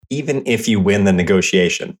even if you win the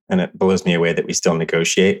negotiation, and it blows me away that we still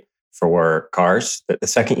negotiate for cars, that the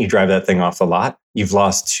second you drive that thing off the lot, you've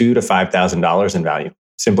lost $2,000 to $5,000 in value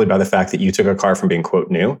simply by the fact that you took a car from being,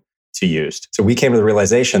 quote, new to used. So we came to the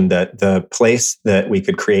realization that the place that we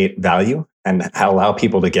could create value and allow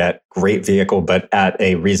people to get great vehicle, but at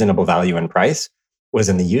a reasonable value and price, was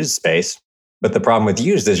in the used space. But the problem with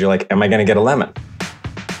used is you're like, am I going to get a lemon?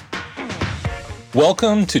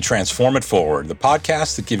 Welcome to Transform It Forward, the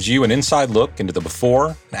podcast that gives you an inside look into the before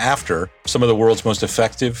and after some of the world's most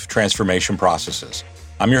effective transformation processes.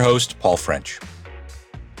 I'm your host, Paul French.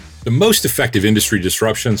 The most effective industry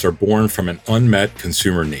disruptions are born from an unmet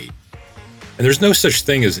consumer need. And there's no such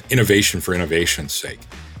thing as innovation for innovation's sake.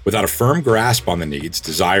 Without a firm grasp on the needs,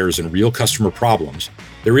 desires, and real customer problems,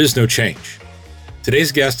 there is no change.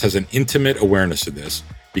 Today's guest has an intimate awareness of this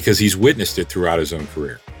because he's witnessed it throughout his own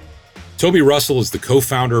career. Toby Russell is the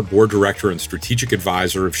co-founder, board director, and strategic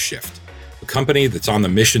advisor of Shift, a company that's on the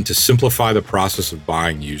mission to simplify the process of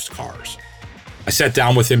buying used cars. I sat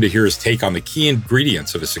down with him to hear his take on the key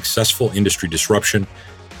ingredients of a successful industry disruption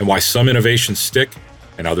and why some innovations stick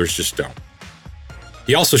and others just don't.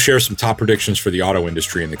 He also shares some top predictions for the auto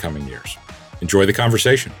industry in the coming years. Enjoy the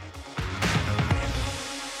conversation.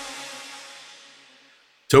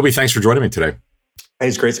 Toby, thanks for joining me today. Hey,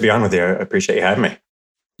 it's great to be on with you. I appreciate you having me.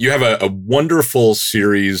 You have a wonderful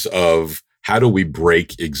series of how do we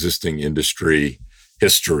break existing industry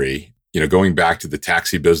history, going back to the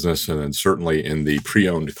taxi business and then certainly in the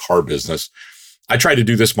pre-owned car business. I tried to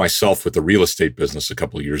do this myself with the real estate business a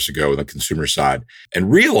couple of years ago on the consumer side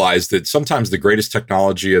and realized that sometimes the greatest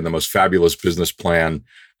technology and the most fabulous business plan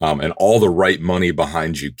and all the right money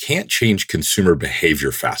behind you can't change consumer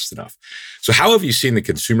behavior fast enough. So how have you seen the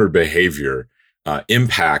consumer behavior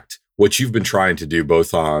impact what you've been trying to do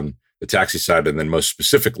both on the taxi side and then most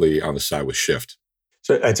specifically on the side with Shift?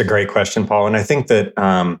 So that's a great question, Paul. And I think that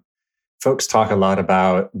folks talk a lot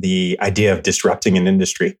about the idea of disrupting an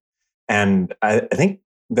industry. And I think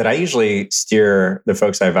that I usually steer the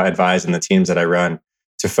folks I've advised and the teams that I run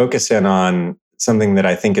to focus in on something that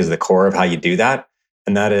I think is the core of how you do that.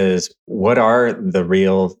 And that is, what are the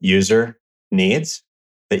real user needs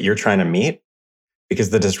that you're trying to meet? Because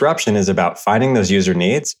the disruption is about finding those user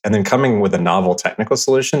needs and then coming with a novel technical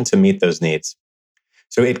solution to meet those needs.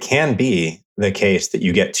 So it can be the case that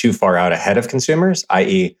you get too far out ahead of consumers,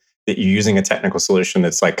 i.e., that you're using a technical solution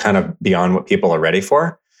that's like kind of beyond what people are ready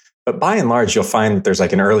for. But by and large, you'll find that there's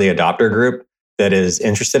like an early adopter group that is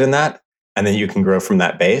interested in that, and then you can grow from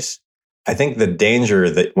that base. I think the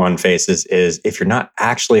danger that one faces is if you're not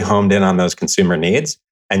actually homed in on those consumer needs,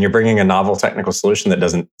 and you're bringing a novel technical solution that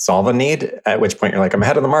doesn't solve a need, at which point you're like, I'm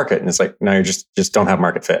ahead of the market. And it's like, no, you just don't have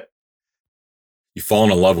market fit. You've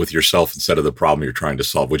fallen in love with yourself instead of the problem you're trying to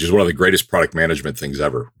solve, which is one of the greatest product management things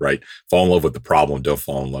ever, right? Fall in love with the problem. Don't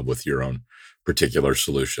fall in love with your own particular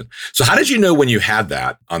solution. So how did you know when you had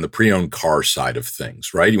that on the pre-owned car side of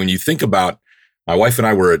things, right? When you think about, my wife and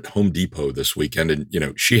I were at Home Depot this weekend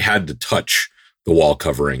and, she had to touch the wall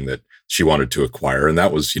covering that she wanted to acquire. And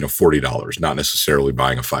that was, $40, not necessarily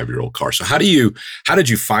buying a 5-year-old car. So how did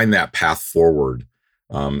you find that path forward?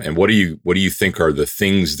 And what do you think are the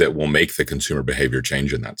things that will make the consumer behavior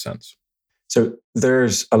change in that sense? So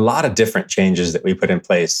there's a lot of different changes that we put in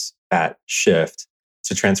place at Shift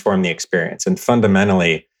to transform the experience. And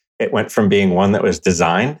fundamentally, it went from being one that was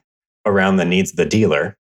designed around the needs of the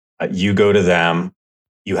dealer. You go to them,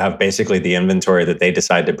 you have basically the inventory that they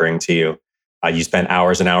decide to bring to you. You spend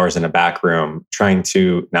hours and hours in a back room trying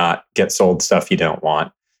to not get sold stuff you don't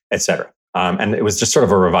want, et cetera. And it was just sort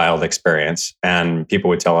of a reviled experience. And people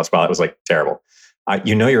would tell us, well, it was like terrible.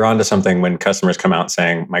 You're onto something when customers come out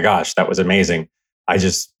saying, my gosh, that was amazing.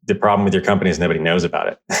 The problem with your company is nobody knows about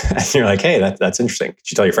it. And you're like, hey, that's interesting.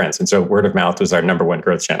 Could you tell your friends? And so word of mouth was our number one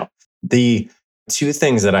growth channel. The two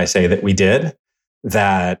things that I say that we did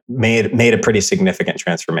that made a pretty significant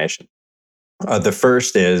transformation. The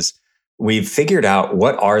first is, we've figured out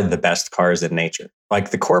what are the best cars in nature.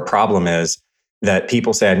 Like the core problem is that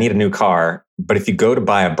people say, I need a new car. But if you go to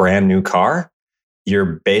buy a brand new car, you're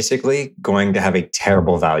basically going to have a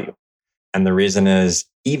terrible value. And the reason is,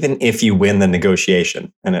 even if you win the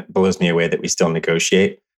negotiation, and it blows me away that we still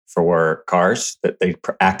negotiate for cars, that they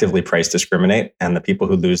actively price discriminate. And the people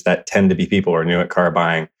who lose that tend to be people who are new at car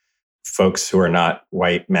buying, folks who are not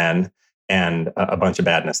white men, and a bunch of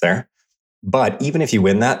badness there. But even if you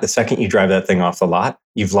win that, the second you drive that thing off the lot,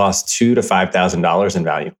 you've lost $2,000 to $5,000 in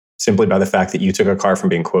value simply by the fact that you took a car from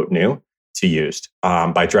being, quote, new to used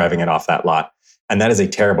by driving it off that lot. And that is a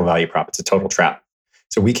terrible value prop. It's a total trap.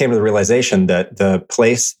 So we came to the realization that the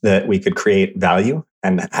place that we could create value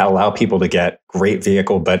and allow people to get great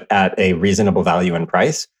vehicle, but at a reasonable value and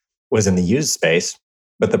price was in the used space.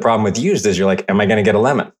 But the problem with used is you're like, am I going to get a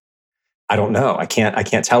lemon? I don't know. I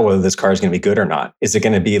can't tell whether this car is going to be good or not. Is it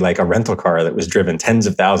going to be like a rental car that was driven tens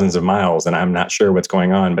of thousands of miles and I'm not sure what's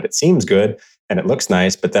going on, but it seems good and it looks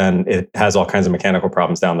nice, but then it has all kinds of mechanical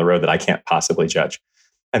problems down the road that I can't possibly judge.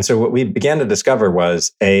 And so what we began to discover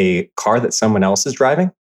was a car that someone else is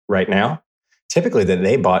driving right now, typically that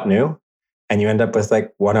they bought new, and you end up with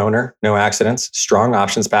like one owner, no accidents, strong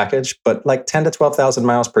options package, but like 10 to 12,000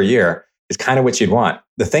 miles per year is kind of what you'd want.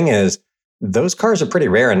 The thing is, those cars are pretty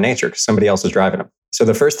rare in nature because somebody else is driving them. So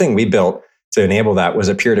the first thing we built to enable that was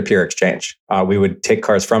a peer-to-peer exchange. We would take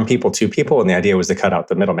cars from people to people, and the idea was to cut out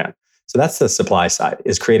the middleman. So that's the supply side,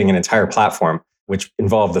 is creating an entire platform which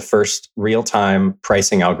involved the first real-time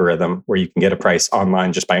pricing algorithm where you can get a price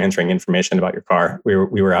online just by entering information about your car. We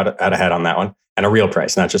were out ahead on that one, and a real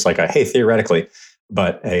price, not just like a, hey, theoretically,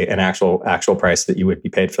 but an actual price that you would be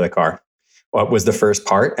paid for the car. What was the first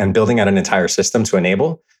part, and building out an entire system to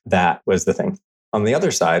enable that was the thing. On the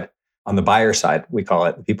other side, on the buyer side, we call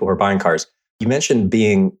it, the people who are buying cars, you mentioned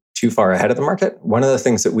being too far ahead of the market. One of the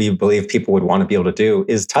things that we believe people would want to be able to do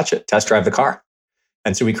is touch it, test drive the car.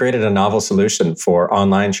 And so we created a novel solution for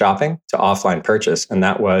online shopping to offline purchase. And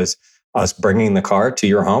that was us bringing the car to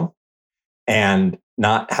your home and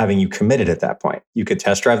not having you committed at that point. You could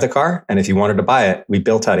test drive the car. And if you wanted to buy it, we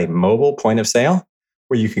built out a mobile point of sale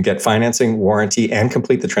where you could get financing, warranty, and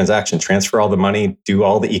complete the transaction, transfer all the money, do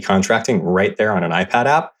all the e-contracting right there on an iPad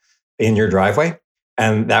app in your driveway.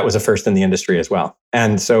 And that was a first in the industry as well.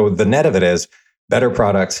 And so the net of it is better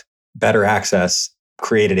product, better access,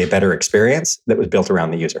 created a better experience that was built around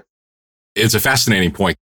the user. It's a fascinating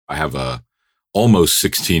point. I have a almost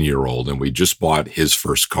 16-year-old, and we just bought his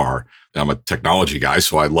first car. I'm a technology guy,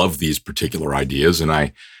 so I love these particular ideas. And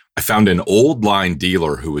I found an old line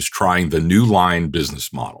dealer who was trying the new line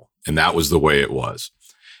business model, and that was the way it was.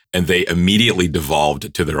 And they immediately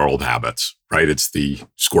devolved to their old habits, right? It's the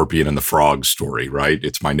scorpion and the frog story, right?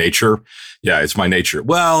 It's my nature. Yeah, it's my nature.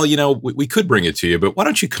 Well, we could bring it to you, but why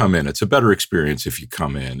don't you come in? It's a better experience if you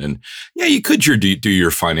come in. And yeah, you could do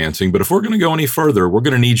your financing, but if we're going to go any further, we're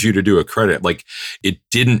going to need you to do a credit. Like, it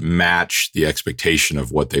didn't match the expectation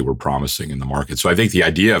of what they were promising in the market. So I think the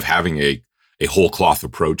idea of having a whole cloth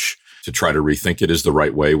approach to try to rethink it is the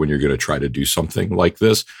right way when you're going to try to do something like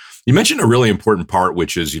this. You mentioned a really important part,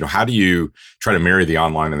 which is, how do you try to marry the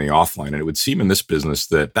online and the offline? And it would seem in this business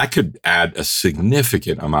that could add a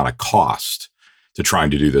significant amount of cost to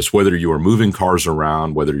trying to do this, whether you are moving cars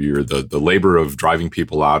around, whether you're the labor of driving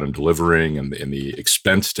people out and delivering and the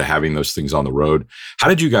expense to having those things on the road. How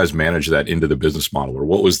did you guys manage that into the business model? Or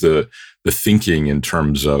what was the thinking in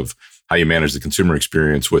terms of how you manage the consumer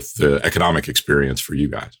experience with the economic experience for you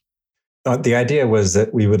guys? The idea was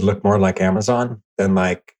that we would look more like Amazon than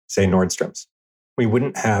like, say, Nordstrom's. We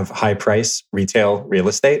wouldn't have high price retail real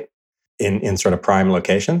estate in sort of prime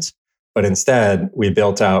locations, but instead we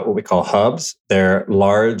built out what we call hubs. They're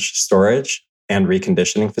large storage and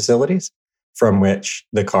reconditioning facilities from which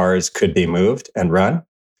the cars could be moved and run.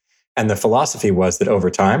 And the philosophy was that over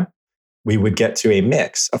time, we would get to a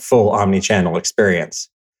mix, a full omni-channel experience.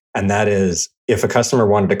 And that is, if a customer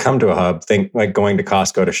wanted to come to a hub, think like going to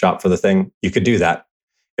Costco to shop for the thing, you could do that.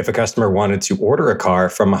 If a customer wanted to order a car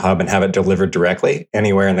from a hub and have it delivered directly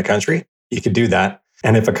anywhere in the country, you could do that.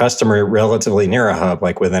 And if a customer relatively near a hub,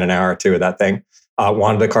 like within an hour or two of that thing,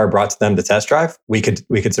 wanted a car brought to them to test drive, we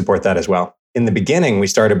could support that as well. In the beginning, we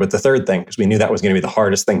started with the third thing because we knew that was going to be the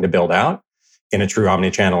hardest thing to build out in a true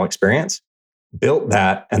omni-channel experience. Built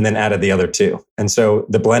that and then added the other two. And so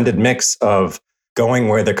the blended mix of going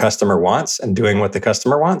where the customer wants and doing what the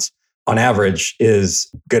customer wants, on average, is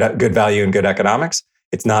good value and good economics.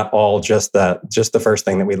 It's not all just the first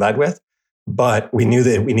thing that we led with, but we knew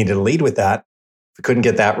that we needed to lead with that. If we couldn't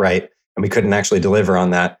get that right and we couldn't actually deliver on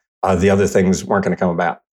that, the other things weren't going to come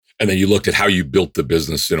about. And then you looked at how you built the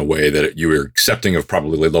business in a way that you were accepting of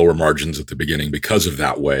probably lower margins at the beginning because of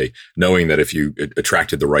that way, knowing that if you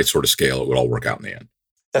attracted the right sort of scale, it would all work out in the end.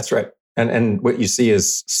 That's right. And what you see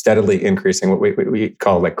is steadily increasing what we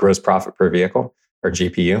call like gross profit per vehicle, or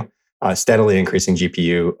GPU. Steadily increasing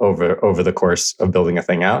GPU over the course of building a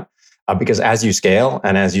thing out. Because as you scale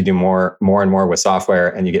and as you do more and more with software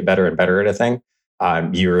and you get better and better at a thing,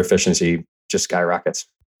 your efficiency just skyrockets.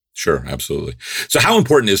 Sure, absolutely. So how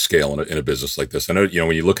important is scale in a business like this? I know,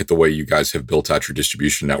 when you look at the way you guys have built out your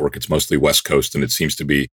distribution network, it's mostly West Coast and it seems to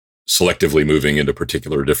be selectively moving into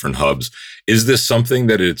particular different hubs. Is this something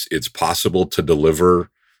that it's possible to deliver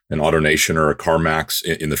an AutoNation or a CarMax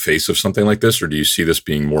in the face of something like this? Or do you see this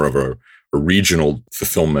being more of a regional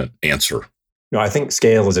fulfillment answer? No, I think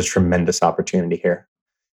scale is a tremendous opportunity here.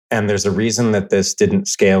 And there's a reason that this didn't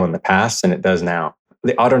scale in the past and it does now.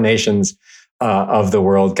 The AutoNations of the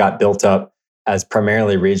world got built up as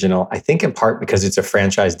primarily regional, I think in part because it's a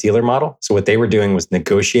franchise dealer model. So what they were doing was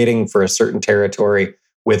negotiating for a certain territory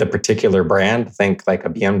with a particular brand, think like a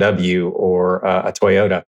BMW or a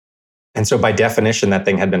Toyota. And so by definition, that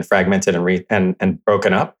thing had been fragmented and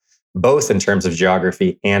broken up, both in terms of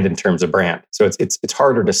geography and in terms of brand. So it's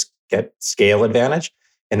harder to get scale advantage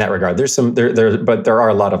in that regard. But there are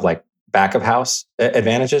a lot of like back of house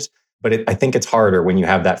advantages. But I think it's harder when you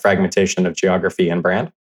have that fragmentation of geography and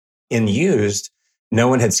brand. In used, no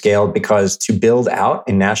one had scaled because to build out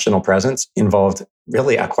a national presence involved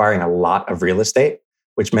really acquiring a lot of real estate,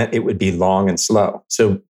 which meant it would be long and slow.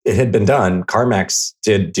 So it had been done. CarMax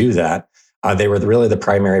did do that. They were really the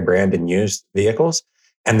primary brand in used vehicles,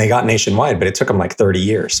 and they got nationwide, but it took them like 30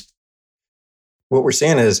 years. What we're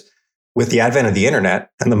seeing is with the advent of the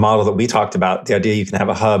internet and the model that we talked about, the idea you can have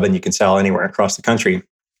a hub and you can sell anywhere across the country,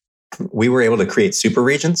 we were able to create super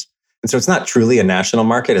regions. And so it's not truly a national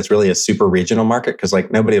market. It's really a super regional market because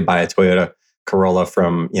like nobody would buy a Toyota Corolla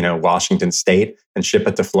from, Washington State and ship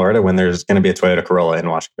it to Florida when there's going to be a Toyota Corolla in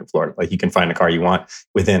Washington, Florida. Like you can find a car you want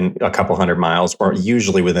within a couple hundred miles or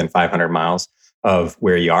usually within 500 miles of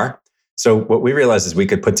where you are. So what we realized is we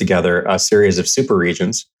could put together a series of super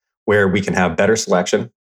regions where we can have better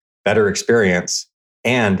selection, better experience,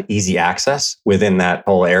 and easy access within that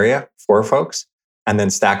whole area for folks, and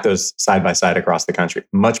then stack those side by side across the country.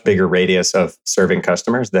 Much bigger radius of serving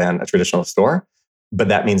customers than a traditional store, but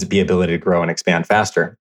that means the ability to grow and expand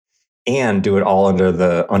faster and do it all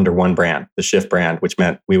under one brand, the Shift brand, which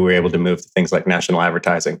meant we were able to move to things like national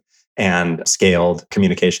advertising and scaled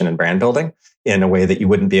communication and brand building in a way that you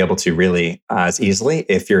wouldn't be able to really as easily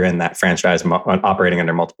if you're in that franchise operating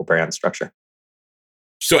under multiple brand structure.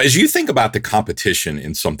 So as you think about the competition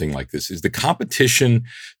in something like this, is the competition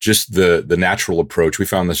just the natural approach? We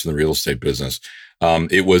found this in the real estate business.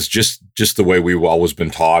 It was just the way we've always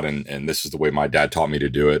been taught, and this is the way my dad taught me to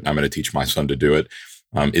do it. I'm going to teach my son to do it.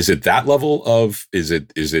 Is it that level of, is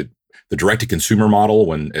it the direct-to-consumer model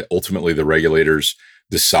when ultimately the regulators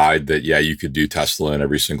decide that, yeah, you could do Tesla in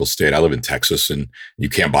every single state? I live in Texas, and you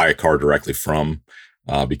can't buy a car directly from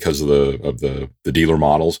because of the dealer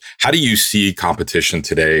models. How do you see competition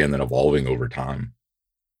today and then evolving over time?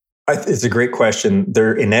 It's a great question.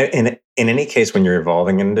 There, in any case, when you're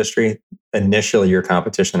evolving an industry, initially your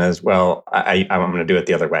competition is, well, I'm going to do it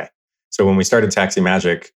the other way. So when we started Taxi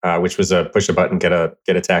Magic, which was a push a button, get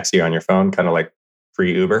a taxi on your phone, kind of like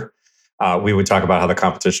free Uber, we would talk about how the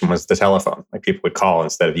competition was the telephone. Like people would call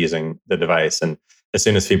instead of using the device. And as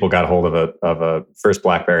soon as people got a hold of a first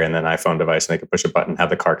BlackBerry and then iPhone device, and they could push a button, have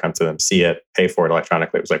the car come to them, see it, pay for it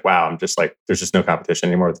electronically, it was like, wow, I'm just like, there's just no competition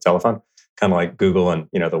anymore with the telephone. Kind of like Google and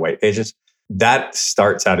the white pages. That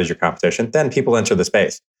starts out as your competition. Then people enter the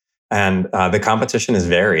space. And the competition is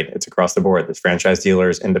varied. It's across the board. There's franchise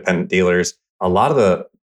dealers, independent dealers. A lot of the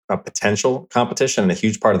potential competition in a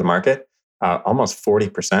huge part of the market, almost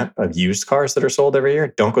 40% of used cars that are sold every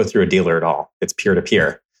year don't go through a dealer at all. It's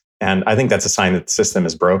peer-to-peer. And I think that's a sign that the system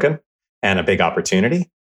is broken and a big opportunity,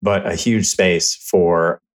 but a huge space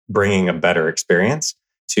for bringing a better experience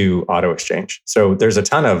to auto exchange. So there's a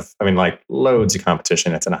ton of, loads of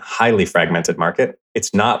competition. It's in a highly fragmented market.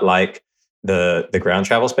 It's not like the ground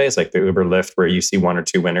travel space, like the Uber, Lyft, where you see one or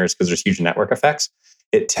two winners because there's huge network effects.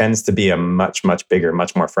 It tends to be a much, much bigger,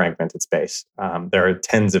 much more fragmented space. There are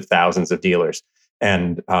tens of thousands of dealers,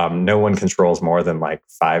 and no one controls more than like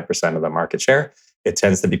 5% of the market share. It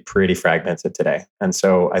tends to be pretty fragmented today. And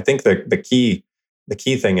so I think the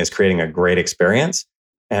key thing is creating a great experience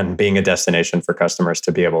and being a destination for customers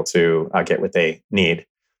to be able to get what they need.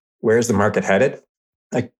 Where's the market headed?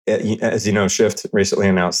 As you know, Shift recently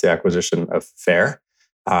announced the acquisition of Fair,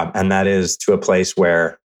 and that is to a place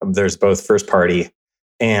where there's both first-party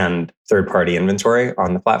and third-party inventory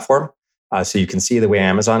on the platform. So you can see the way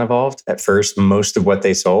Amazon evolved. At first, most of what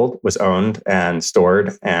they sold was owned and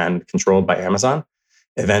stored and controlled by Amazon.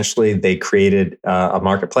 Eventually, they created a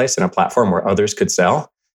marketplace and a platform where others could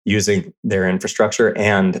sell using their infrastructure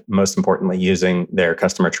and, most importantly, using their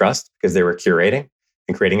customer trust because they were curating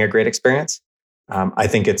and creating a great experience. I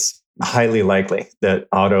think it's highly likely that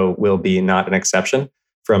auto will be not an exception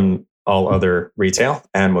from all other retail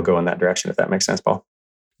and will go in that direction, if that makes sense, Paul.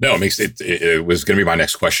 No, it was going to be my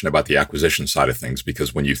next question about the acquisition side of things,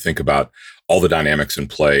 because when you think about all the dynamics in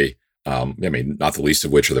play I mean, not the least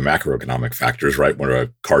of which are the macroeconomic factors, right? When a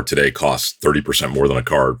car today costs 30% more than a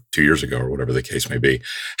car 2 years ago, or whatever the case may be.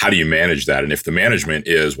 How do you manage that? And if the management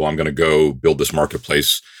is, well, I'm going to go build this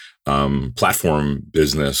marketplace platform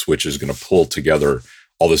business, which is going to pull together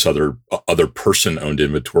all this other person-owned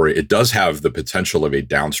inventory, it does have the potential of a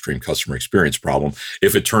downstream customer experience problem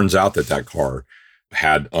if it turns out that car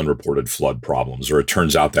had unreported flood problems, or it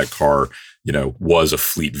turns out that car, was a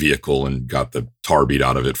fleet vehicle and got the tar beat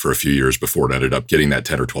out of it for a few years before it ended up getting that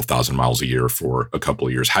 10 or 12,000 miles a year for a couple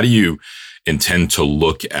of years. How do you intend to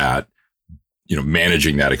look at,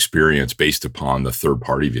 managing that experience based upon the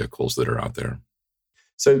third-party vehicles that are out there?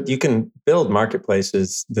 So you can build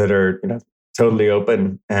marketplaces that are, totally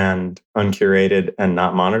open and uncurated and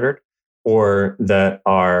not monitored, or that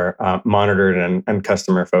are monitored and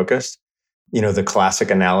customer focused. The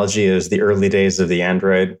classic analogy is the early days of the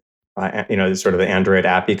Android, sort of the Android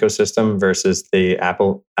app ecosystem versus the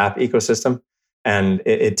Apple app ecosystem. And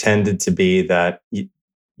it tended to be that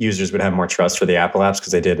users would have more trust for the Apple apps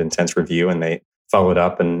because they did intense review and they followed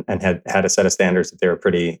up and had a set of standards that they were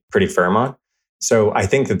pretty firm on. So I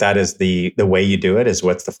think that is the way you do it, is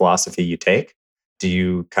what's the philosophy you take. Do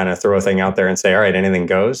you kind of throw a thing out there and say, all right, anything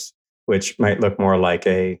goes, which might look more like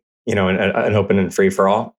an open and free for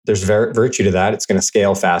all? There's virtue to that. It's going to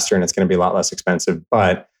scale faster and it's going to be a lot less expensive,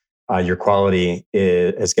 but your quality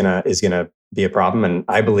is going to be a problem. And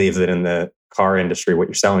I believe that in the car industry, what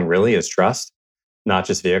you're selling really is trust, not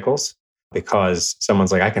just vehicles. Because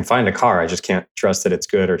someone's like, I can find a car, I just can't trust that it's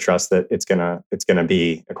good or trust that it's gonna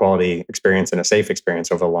be a quality experience and a safe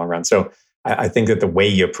experience over the long run. So I think that the way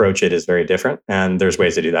you approach it is very different, and there's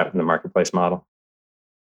ways to do that in the marketplace model.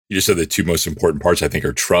 You just said the two most important parts, I think,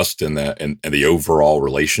 are trust and the overall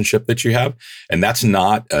relationship that you have. And that's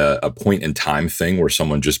not a point in time thing where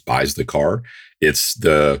someone just buys the car. It's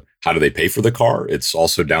how do they pay for the car? It's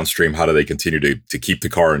also downstream, how do they continue to keep the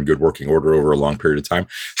car in good working order over a long period of time?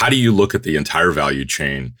 How do you look at the entire value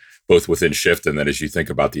chain, both within Shift and then as you think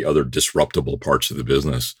about the other disruptable parts of the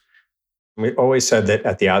business? We always said that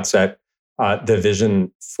at the outset, the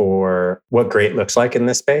vision for what great looks like in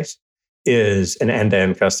this space is an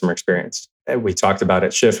end-to-end customer experience. We talked about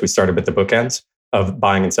at Shift, we started with the bookends of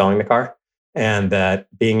buying and selling the car, and that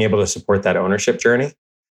being able to support that ownership journey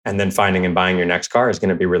and then finding and buying your next car is going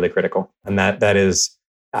to be really critical. And that is,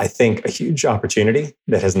 I think, a huge opportunity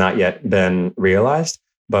that has not yet been realized,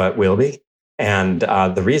 but will be. And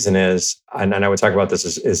the reason is, and I would talk about this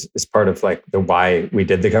is part of like the why we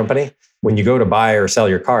did the company. When you go to buy or sell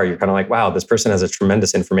your car, you're kind of like, wow, this person has a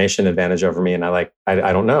tremendous information advantage over me. And I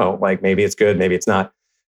don't know, like maybe it's good, maybe it's not.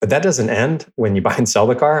 But that doesn't end when you buy and sell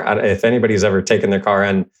the car. If anybody's ever taken their car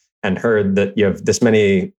and heard that you have this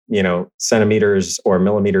many, centimeters or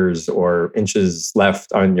millimeters or inches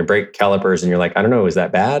left on your brake calipers, and you're like, I don't know, is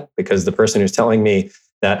that bad? Because the person who's telling me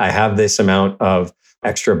that I have this amount of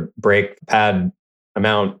extra brake pad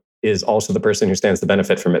amount is also the person who stands to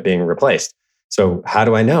benefit from it being replaced. So how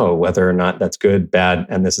do I know whether or not that's good, bad,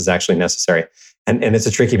 and this is actually necessary? And it's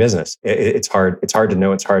a tricky business. It's hard. It's hard to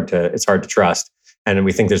know. It's hard to trust. And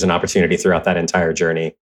we think there's an opportunity throughout that entire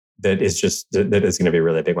journey that is going to be a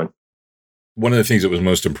really big one. One of the things that was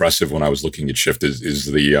most impressive when I was looking at Shift is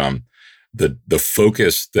the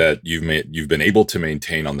focus that you've been able to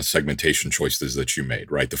maintain on the segmentation choices that you made,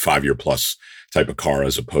 right? The 5-year plus type of car,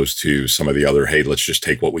 as opposed to some of the other, hey, let's just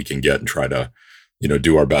take what we can get and try to,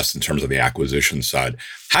 do our best in terms of the acquisition side.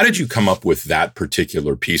 How did you come up with that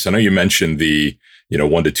particular piece? I know you mentioned the,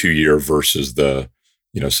 1 to 2 year versus the,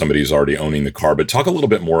 somebody who's already owning the car, but talk a little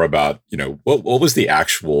bit more about, what was the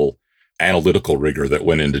actual analytical rigor that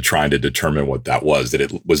went into trying to determine what that was?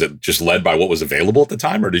 Was it just led by what was available at the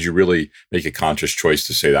time, or did you really make a conscious choice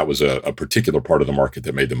to say that was a particular part of the market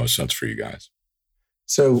that made the most sense for you guys?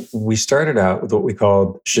 So we started out with what we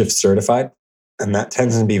called Shift Certified, and that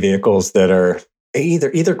tends to be vehicles that are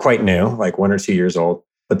either quite new, like 1 or 2 years old,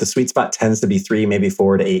 but the sweet spot tends to be 3, maybe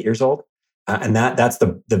 4 to 8 years old. And that's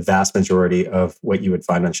the vast majority of what you would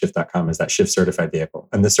find on Shift.com is that Shift certified vehicle.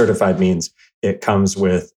 And the certified means it comes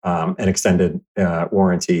with an extended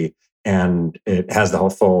warranty, and it has the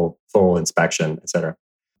whole full inspection, et cetera.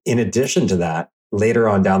 In addition to that, later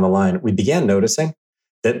on down the line, we began noticing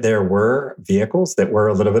that there were vehicles that were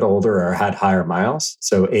a little bit older or had higher miles,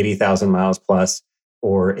 so 80,000 miles plus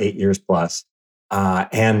or 8 years plus.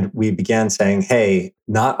 And we began saying, hey,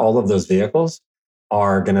 not all of those vehicles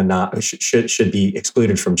are going to should be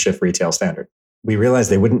excluded from Shift retail standard. We realized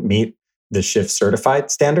they wouldn't meet the Shift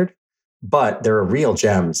certified standard, but there are real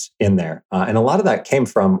gems in there. And a lot of that came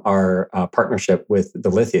from our partnership with the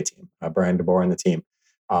Lithia team, Brian DeBoer and the team.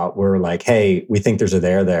 We're like, hey, we think there's a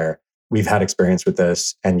there. we've had experience with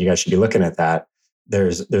this and you guys should be looking at that.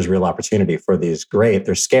 There's real opportunity for these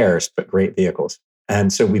they're scarce, but great vehicles.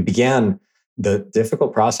 And so we began the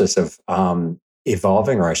difficult process of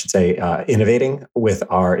evolving, or I should say, innovating with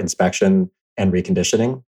our inspection and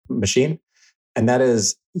reconditioning machine. And that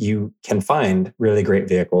is, you can find really great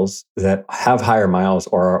vehicles that have higher miles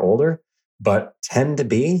or are older, but tend to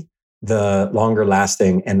be the longer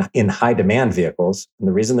lasting and in high demand vehicles. And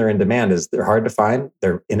the reason they're in demand is they're hard to find.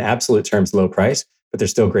 They're in absolute terms low price, but they're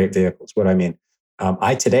still great vehicles. What I mean,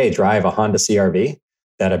 I today drive a Honda CR-V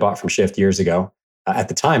that I bought from Shyft years ago. At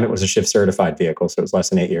the time, it was a Shyft certified vehicle, so it was less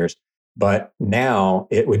than 8 years. But now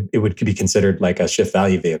it would be considered like a Shyft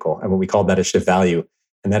value vehicle. And what we called that a Shyft value.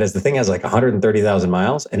 And that is, the thing has like 130,000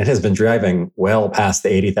 miles, and it has been driving well past the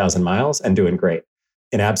 80,000 miles and doing great.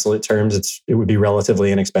 In absolute terms, it would be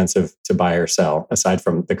relatively inexpensive to buy or sell, aside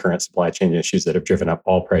from the current supply chain issues that have driven up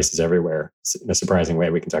all prices everywhere in a surprising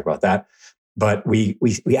way. We can talk about that. But we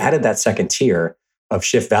added that second tier of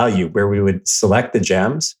Shyft value, where we would select the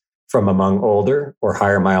gems from among older or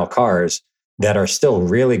higher mile cars that are still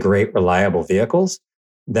really great, reliable vehicles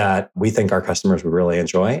that we think our customers would really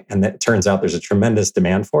enjoy. And that turns out there's a tremendous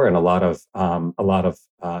demand for and a lot of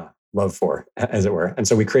love for, as it were. And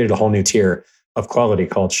so we created a whole new tier of quality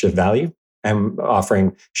called Shyft Value, and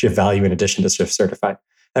offering Shyft Value in addition to Shyft Certified.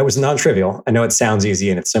 That was non-trivial. I know it sounds easy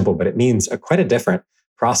and it's simple, but it means quite a different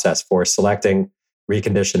process for selecting,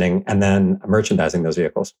 reconditioning, and then merchandising those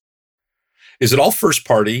vehicles. Is it all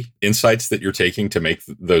first-party insights that you're taking to make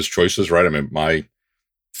those choices, right? I mean, my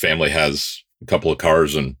family has a couple of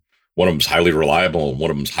cars, and one of them's highly reliable and one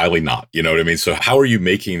of them's highly not. You know what I mean? So how are you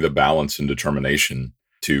making the balance and determination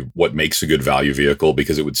to what makes a good value vehicle?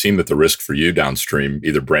 Because it would seem that the risk for you downstream,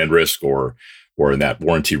 either brand risk or in that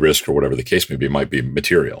warranty risk or whatever the case may be, might be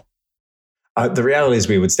material. The reality is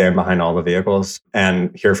we would stand behind all the vehicles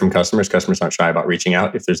and hear from customers. Customers aren't shy about reaching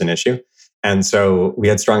out if there's an issue. And so we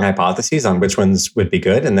had strong hypotheses on which ones would be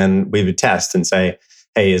good. And then we would test and say,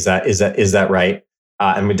 hey, is that right?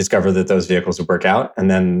 And we discover that those vehicles would work out. And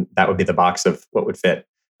then that would be the box of what would fit.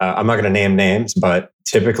 I'm not going to name names, but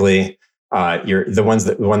typically the ones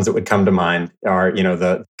that would come to mind are,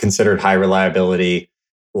 the considered high reliability,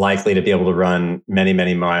 likely to be able to run many,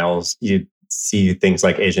 many miles. You see things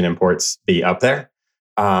like Asian imports be up there.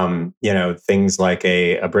 Things like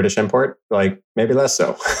a British import, like maybe less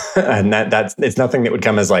so. And it's nothing that would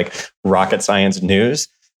come as like rocket science news.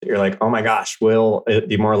 You're like, oh my gosh, will it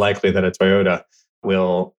be more likely that a Toyota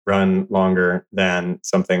will run longer than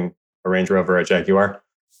something, a Range Rover, a Jaguar?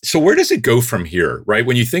 So where does it go from here, right?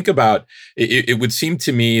 When you think about it, it would seem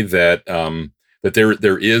to me that that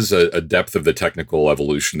there is a depth of the technical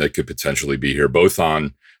evolution that could potentially be here, both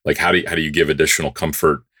on like how do you give additional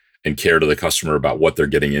comfort and care to the customer about what they're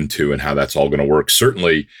getting into and how that's all going to work.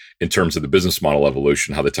 Certainly in terms of the business model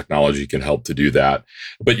evolution, how the technology can help to do that.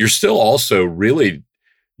 But you're still also really,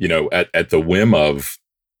 at the whim of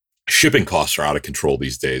shipping costs are out of control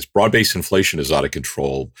these days. Broad-based inflation is out of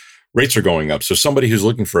control. Rates are going up. So somebody who's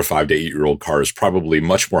looking for a 5 to 8 year old car is probably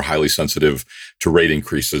much more highly sensitive to rate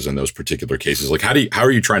increases in those particular cases. Like how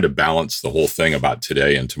are you trying to balance the whole thing about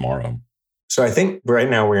today and tomorrow? So I think right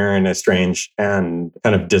now we're in a strange and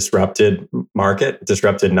kind of disrupted market.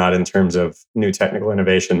 Disrupted not in terms of new technical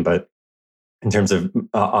innovation, but in terms of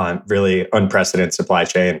really unprecedented supply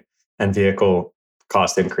chain and vehicle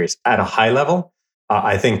cost increase. At a high level,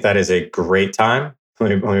 I think that is a great time.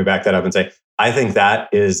 Let me back that up and say, I think that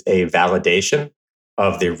is a validation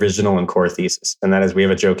of the original and core thesis. And that is,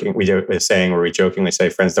 we jokingly say,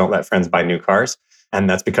 friends don't let friends buy new cars. And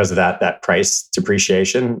that's because of that price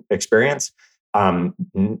depreciation experience.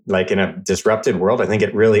 Like in a disrupted world, I think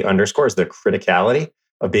it really underscores the criticality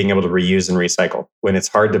of being able to reuse and recycle when it's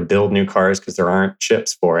hard to build new cars because there aren't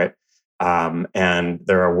chips for it. And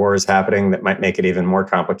there are wars happening that might make it even more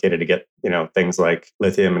complicated to get, things like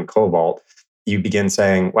lithium and cobalt. You begin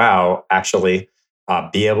saying, wow, actually,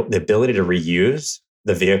 the ability to reuse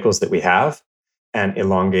the vehicles that we have and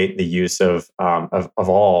elongate the use of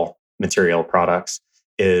all material products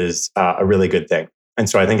is a really good thing. And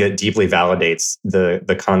so I think it deeply validates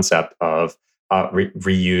the concept of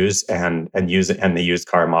reuse and the used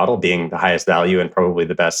car model being the highest value and probably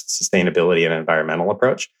the best sustainability and environmental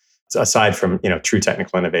approach, aside from true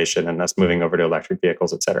technical innovation and us moving over to electric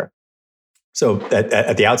vehicles, et cetera. So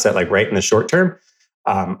at the outset, like right in the short term,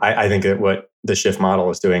 I think that what the Shyft model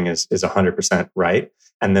is doing is 100% right.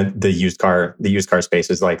 And then the used car space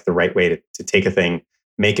is like the right way to take a thing,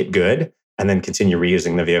 make it good, and then continue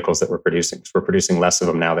reusing the vehicles that we're producing. So we're producing less of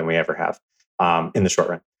them now than we ever have in the short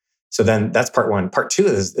run. So then that's part one. Part two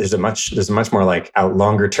is there's a much more like a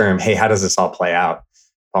longer term, hey, how does this all play out?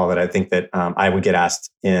 Paul, that I think that I would get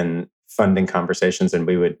asked in funding conversations and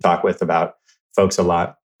we would talk with about folks a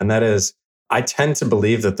lot. And that is, I tend to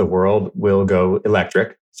believe that the world will go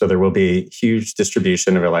electric. So there will be huge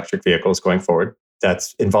distribution of electric vehicles going forward. That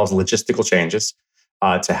involves logistical changes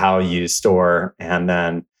to how you store and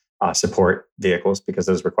then support vehicles, because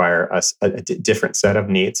those require a different set of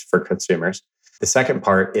needs for consumers. The second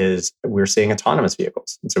part is we're seeing autonomous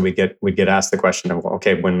vehicles. And so we get asked the question of, well,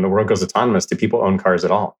 okay, when the world goes autonomous, do people own cars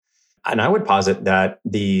at all? And I would posit that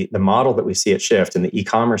the model that we see at Shift and the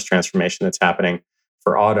e-commerce transformation that's happening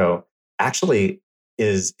for auto actually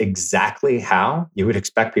is exactly how you would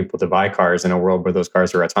expect people to buy cars in a world where those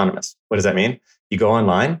cars are autonomous. What does that mean? You go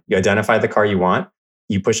online, you identify the car you want,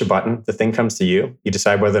 you push a button, the thing comes to you, you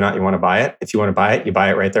decide whether or not you want to buy it. If you want to buy it, you buy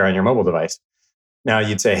it right there on your mobile device. Now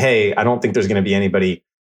you'd say, hey, I don't think there's going to be anybody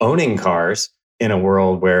owning cars in a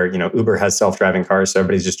world where, Uber has self-driving cars, so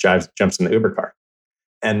everybody just jumps in the Uber car.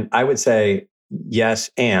 And I would say,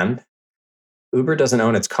 yes, and Uber doesn't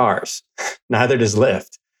own its cars. Neither does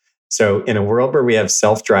Lyft. So in a world where we have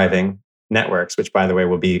self-driving networks, which by the way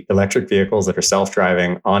will be electric vehicles that are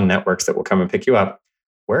self-driving on networks that will come and pick you up,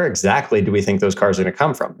 where exactly do we think those cars are going to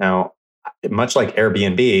come from? Now, much like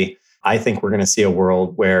Airbnb, I think we're going to see a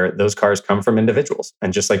world where those cars come from individuals.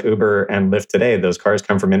 And just like Uber and Lyft today, those cars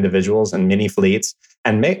come from individuals and mini fleets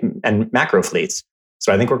and macro fleets.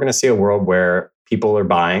 So I think we're going to see a world where people are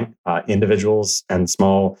buying, individuals and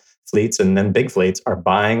small fleets and then big fleets are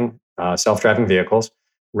buying self-driving vehicles,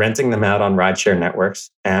 renting them out on rideshare networks,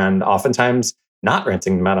 and oftentimes not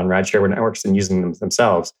renting them out on rideshare networks and using them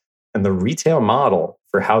themselves. And the retail model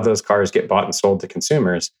for how those cars get bought and sold to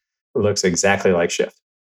consumers looks exactly like Shift.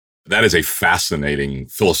 That is a fascinating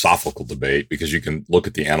philosophical debate, because you can look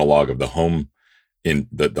at the analog of the home in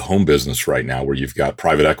the home business right now, where you've got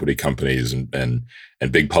private equity companies and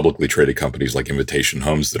big publicly traded companies like Invitation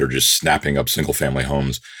Homes that are just snapping up single family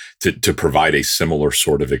homes to provide a similar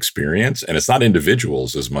sort of experience. And it's not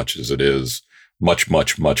individuals as much as it is much,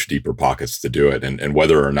 much, much deeper pockets to do it. And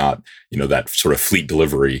whether or not, that sort of fleet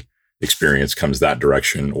delivery experience comes that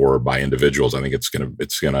direction or by individuals, I think it's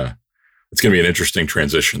gonna be an interesting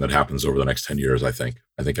transition that happens over the next 10 years. I think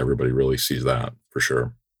everybody really sees that for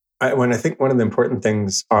sure. I think one of the important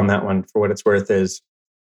things on that one, for what it's worth, is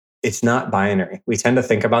it's not binary. We tend to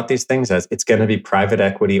think about these things as it's going to be private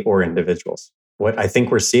equity or individuals. What I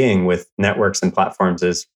think we're seeing with networks and platforms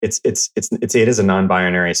is it is a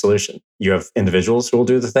non-binary solution. You have individuals who will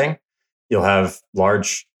do the thing. You'll have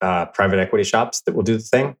large private equity shops that will do the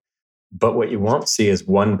thing. But what you won't see is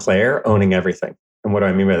one player owning everything. And what do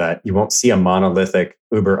I mean by that? You won't see a monolithic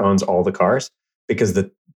Uber owns all the cars, because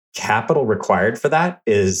the capital required for that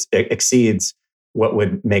exceeds what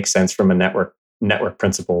would make sense from a network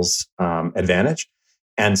principles advantage.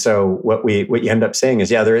 And so what you end up saying is,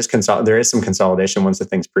 there is some consolidation once the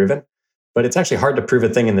thing's proven, but it's actually hard to prove a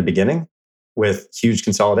thing in the beginning with huge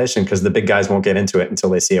consolidation, because the big guys won't get into it until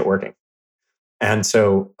they see it working. And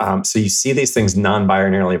so you see these things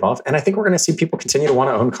non-binarily evolve. And I think we're going to see people continue to want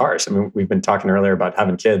to own cars. I mean, we've been talking earlier about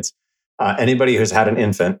having kids. Anybody who's had an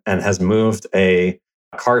infant and has moved a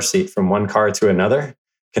car seat from one car to another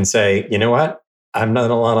can say, you know what? I'm going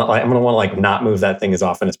to want to not move that thing as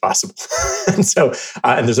often as possible. And so,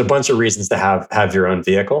 and there's a bunch of reasons to have your own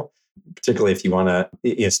vehicle, particularly if you want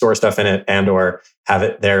to store stuff in it and or have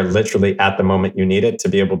it there literally at the moment you need it to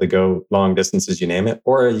be able to go long distances, you name it,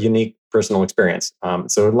 or a unique personal experience.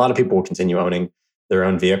 So a lot of people will continue owning their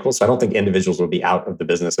own vehicles. So I don't think individuals will be out of the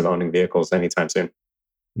business of owning vehicles anytime soon.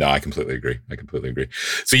 No, I completely agree.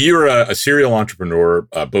 So you're a serial entrepreneur,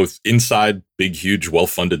 both inside big, huge,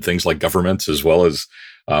 well-funded things like governments, as well as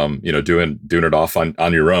doing it off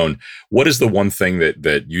on your own. What is the one thing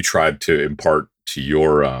that you tried to impart to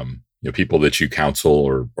your people that you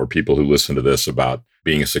counsel or people who listen to this about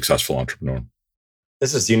being a successful entrepreneur?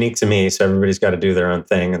 This is unique to me, so everybody's got to do their own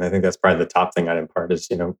thing, and I think that's probably the top thing I'd impart is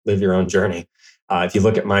live your own journey. If you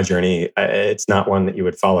look at my journey, it's not one that you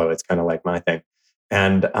would follow. It's kind of like my thing.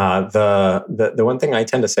 And the one thing I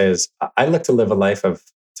tend to say is I look to live a life of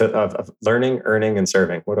learning, earning, and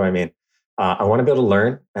serving. What do I mean? I want to be able to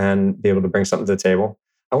learn and be able to bring something to the table.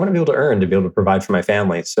 I want to be able to earn to be able to provide for my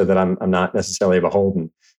family, so that I'm not necessarily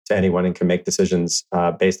beholden to anyone and can make decisions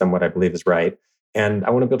based on what I believe is right. And I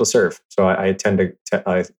want to be able to serve. So I tend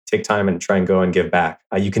to take time and try and go and give back.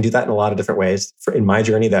 You can do that in a lot of different ways. In my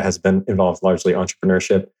journey, that has been involved largely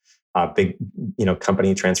entrepreneurship, big,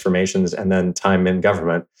 company transformations, and then time in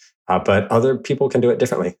government. But other people can do it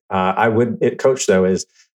differently. Coach though is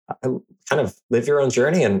kind of live your own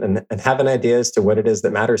journey and have an idea as to what it is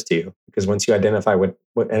that matters to you. Because once you identify what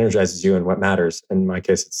energizes you and what matters, in my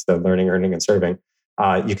case, it's the learning, earning, and serving.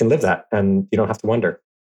 you can live that and you don't have to wonder.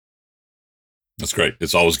 That's great.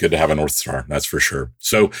 It's always good to have a North Star. That's for sure.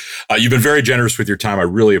 So you've been very generous with your time. I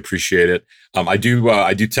really appreciate it. I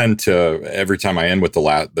do tend to, every time I end with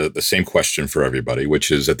the same question for everybody, which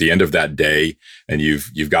is at the end of that day, and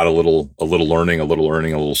you've got a little learning, a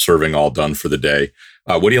little serving all done for the day.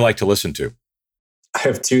 What do you like to listen to? I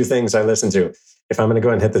have two things I listen to. If I'm going to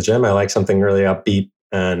go and hit the gym, I like something really upbeat.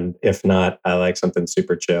 And if not, I like something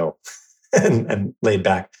super chill and laid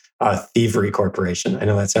back. Thievery Corporation. I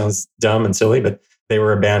know that sounds dumb and silly, but they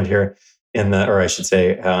were a band here or I should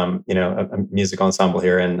say, a musical ensemble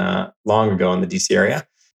here long ago in the DC area.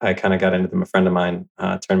 I kind of got into them. A friend of mine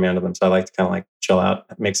turned me onto them. So I like to kind of like chill out,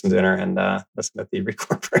 make some dinner and listen to Thievery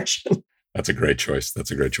Corporation. That's a great choice.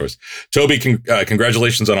 Toby,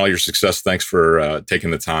 congratulations on all your success. Thanks for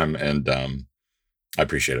taking the time and I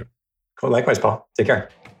appreciate it. Cool. Likewise, Paul. Take care.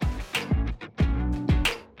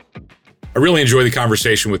 I really enjoyed the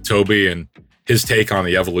conversation with Toby and his take on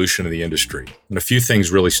the evolution of the industry. And a few things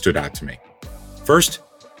really stood out to me. First,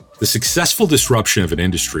 the successful disruption of an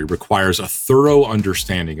industry requires a thorough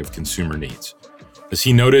understanding of consumer needs. As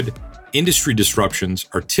he noted, industry disruptions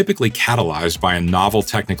are typically catalyzed by a novel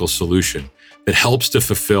technical solution that helps to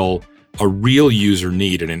fulfill a real user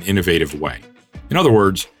need in an innovative way. In other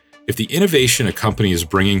words, if the innovation a company is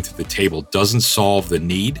bringing to the table doesn't solve the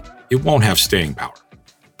need, it won't have staying power.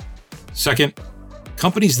 Second,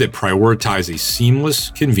 companies that prioritize a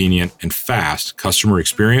seamless, convenient, and fast customer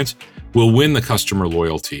experience will win the customer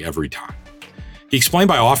loyalty every time. He explained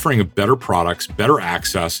by offering better products, better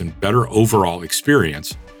access, and better overall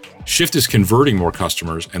experience, Shift is converting more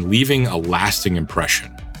customers and leaving a lasting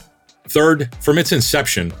impression. Third, from its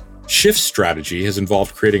inception, Shift's strategy has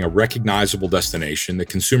involved creating a recognizable destination that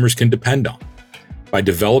consumers can depend on. By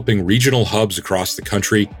developing regional hubs across the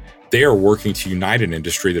country, they are working to unite an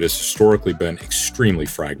industry that has historically been extremely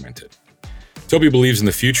fragmented. Toby believes in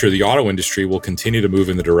the future, the auto industry will continue to move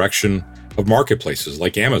in the direction of marketplaces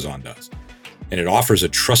like Amazon does, and it offers a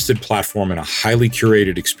trusted platform and a highly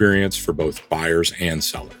curated experience for both buyers and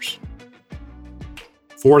sellers.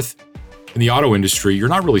 Fourth, in the auto industry, you're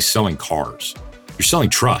not really selling cars, you're selling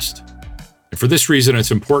trust. And for this reason,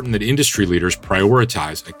 it's important that industry leaders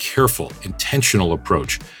prioritize a careful, intentional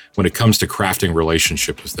approach when it comes to crafting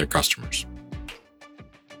relationships with their customers.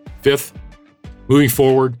 Fifth, moving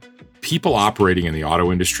forward, people operating in the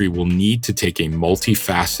auto industry will need to take a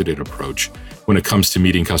multifaceted approach when it comes to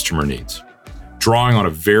meeting customer needs. Drawing on a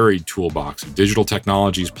varied toolbox of digital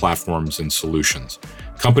technologies, platforms, and solutions,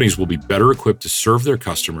 companies will be better equipped to serve their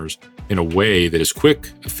customers in a way that is quick,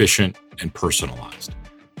 efficient, and personalized.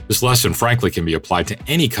 This lesson, frankly, can be applied to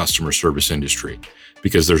any customer service industry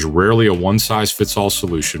because there's rarely a one-size-fits-all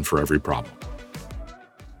solution for every problem.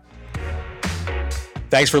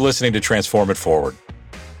 Thanks for listening to Transform It Forward,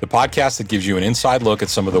 the podcast that gives you an inside look at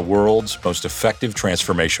some of the world's most effective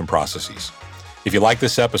transformation processes. If you like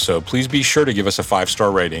this episode, please be sure to give us a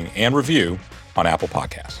 5-star rating and review on Apple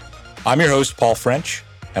Podcasts. I'm your host, Paul French,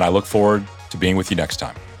 and I look forward to being with you next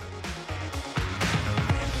time.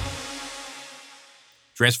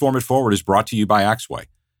 Transform It Forward is brought to you by Axway,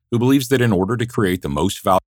 who believes that in order to create the most value